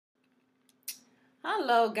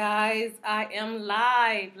Hello, guys. I am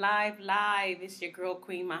live. It's your girl,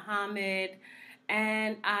 Queen Muhammad,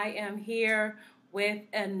 and I am here with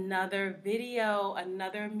another video,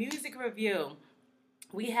 another music review.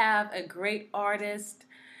 We have a great artist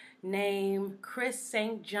named Chris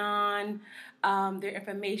St. John. Their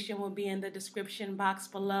information will be in the description box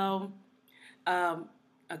below. A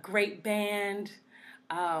great band.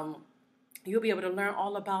 Um, You'll be able to learn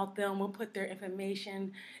all about them. We'll put their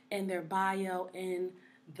information and their bio in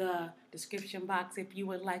the description box. If you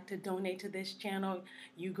would like to donate to this channel,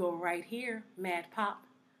 you go right here, Mad Pop,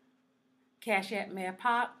 Cash App Mad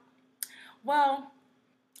Pop. Well,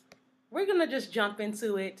 we're going to just jump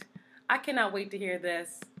into it. I cannot wait to hear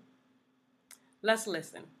this. Let's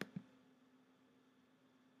listen.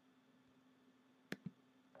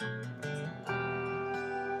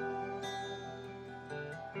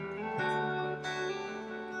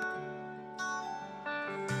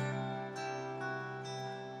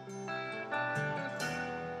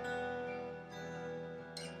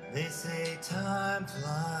 They say time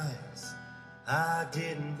flies, I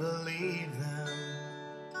didn't believe them.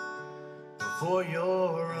 Before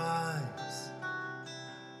your eyes,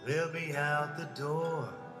 they'll be out the door.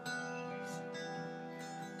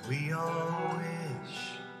 We all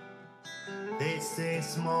wish they'd stay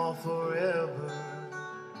small forever.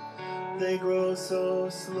 They grow so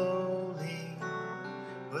slowly,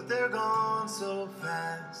 but they're gone so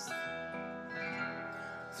fast.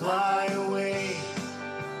 Fly away.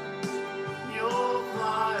 You'll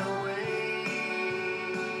fly away,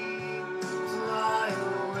 fly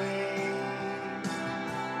away.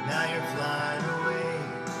 Now you're flying away.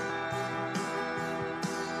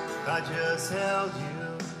 I just held you,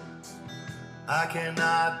 I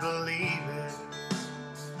cannot believe it.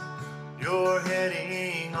 You're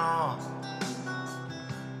heading on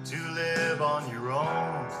to live on your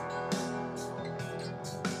own.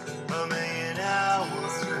 A million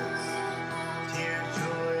hours, tears,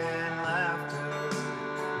 joy, and laughter.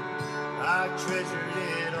 I treasured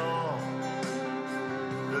it all,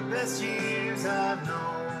 the best years I've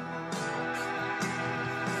known.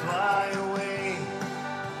 Fly away,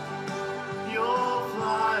 you'll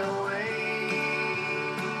fly away,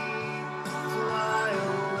 fly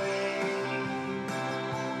away.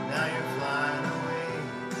 Now you're flying away.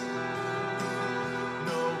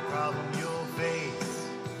 No problem you'll face,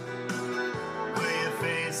 will you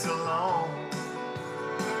face alone?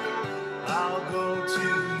 I'll go to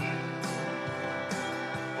you,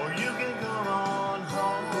 or you can come on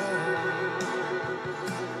home.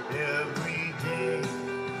 Every day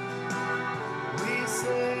we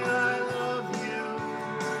say I love you,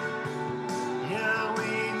 yeah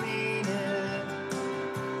we mean it,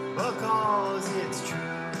 because it's true.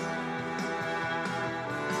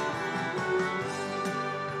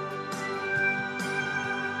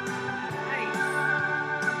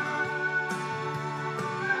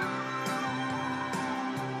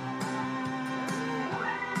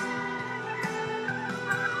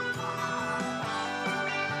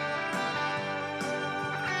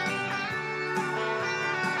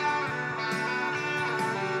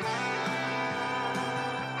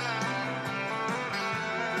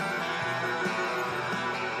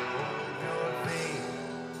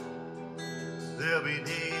 There'll be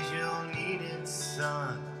days you'll need it,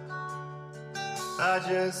 son. I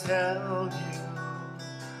just held you,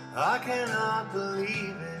 I cannot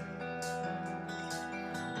believe it.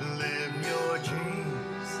 Live your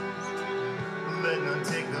dreams, let none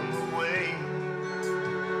take them away.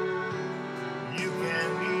 You can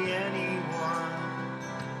be anyone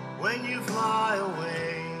when you fly away.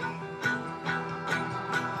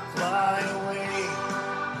 Fly away,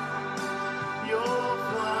 you'll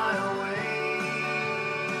fly away,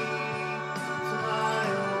 fly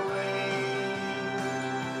away.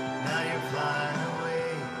 Now you're flying away,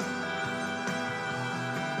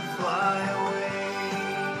 fly away,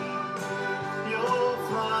 you'll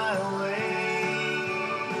fly away,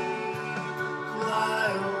 fly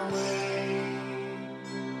away,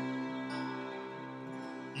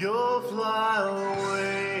 you'll fly away.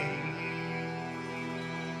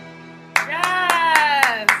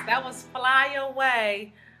 Yes, that was Fly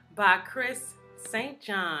Away by Chris St.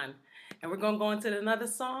 John. And we're going to go into another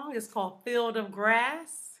song. It's called Field of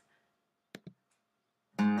Grass.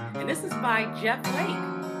 And this is by Jeff Lake.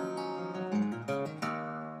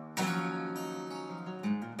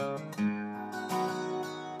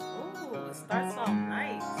 Ooh, it starts off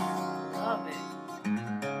nice. Love it.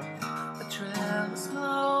 A trail of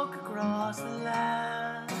smoke across the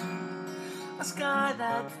land, a sky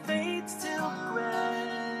that fades to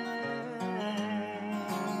gray.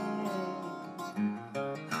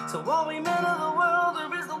 So all we men of the world,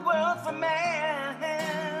 or is the world for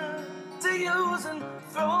man to use and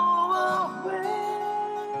throw away?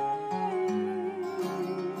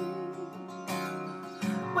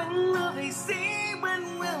 When will they see?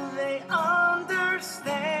 When will they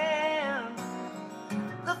understand?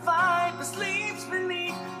 The viper sleeps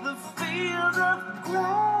beneath the field of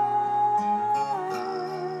grass.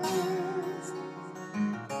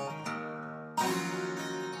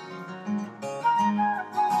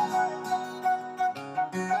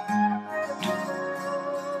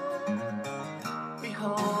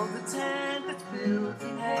 Behold the tent that's built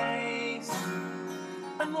in haste,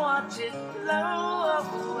 and watch it blow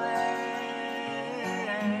away.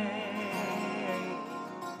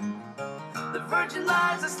 The virgin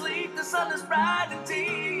lies asleep, the sun is bright and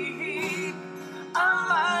deep, our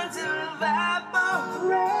minds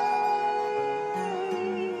evaporate.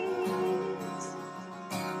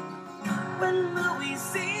 When will we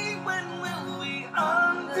see? When will we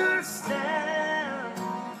understand?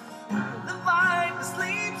 The viper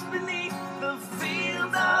sleeps beneath the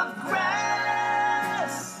field of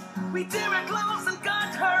grass. We tear her clothes and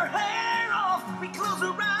cut her hair off. We close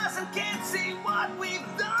her eyes and can't see what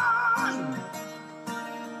we've done.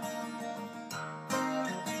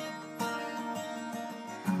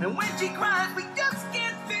 And when she cries, we just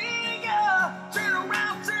can't figure. Turn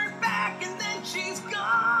around, turn back, and then she's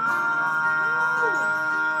gone.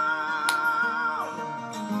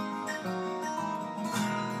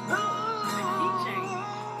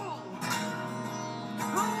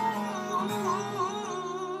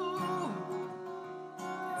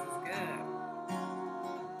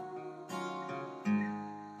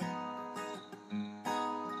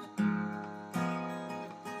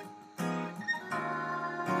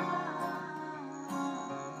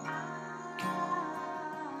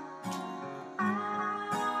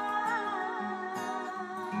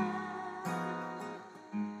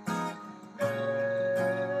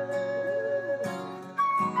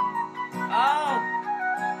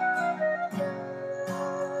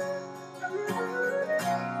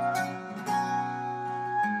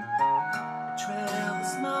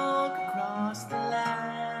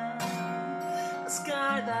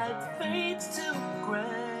 That fades to gray.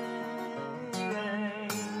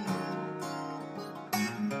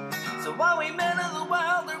 So while we men of the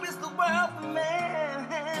world, there is the world for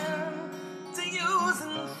man to use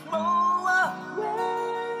and throw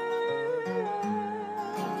away.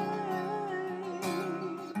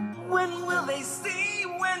 When will they see?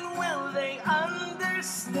 When will they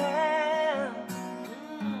understand?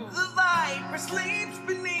 The viper sleeps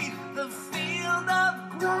beneath the field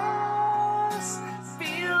of grass.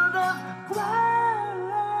 Field of grass.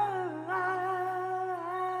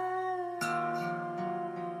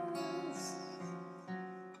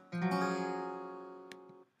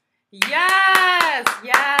 Yes,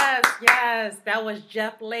 yes, yes. That was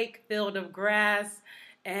Jeff Lake, Field of Grass,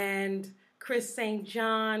 and Chris St.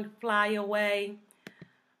 John, Fly Away.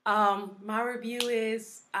 My review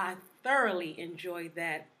is I thoroughly enjoyed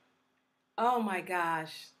that. Oh my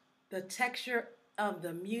gosh, the texture of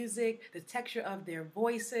the music, the texture of their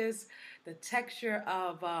voices, the texture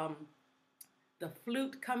of the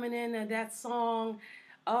flute coming in that song.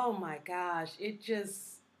 Oh my gosh, it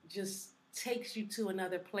just takes you to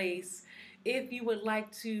another place. If you would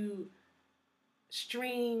like to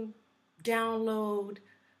stream, download,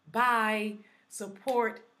 buy,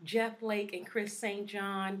 support Jeff Lake and Chris St.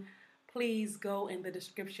 John, please go in the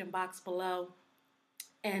description box below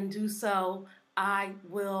and do so. I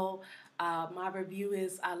will. My review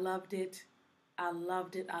is I loved it. I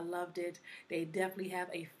loved it. I loved it. They definitely have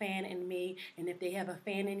a fan in me. And if they have a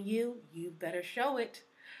fan in you, you better show it.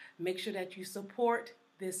 Make sure that you support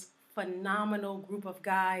this phenomenal group of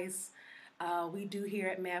guys we do here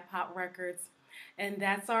at Mad Pop Records. And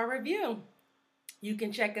that's our review. You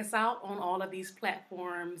can check us out on all of these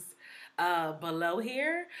platforms below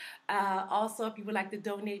here. Also, if you would like to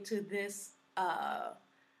donate to this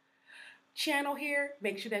channel here,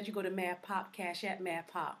 make sure that you go to Mad Pop, Cash App Mad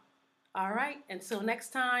Pop. All right, until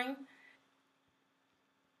next time,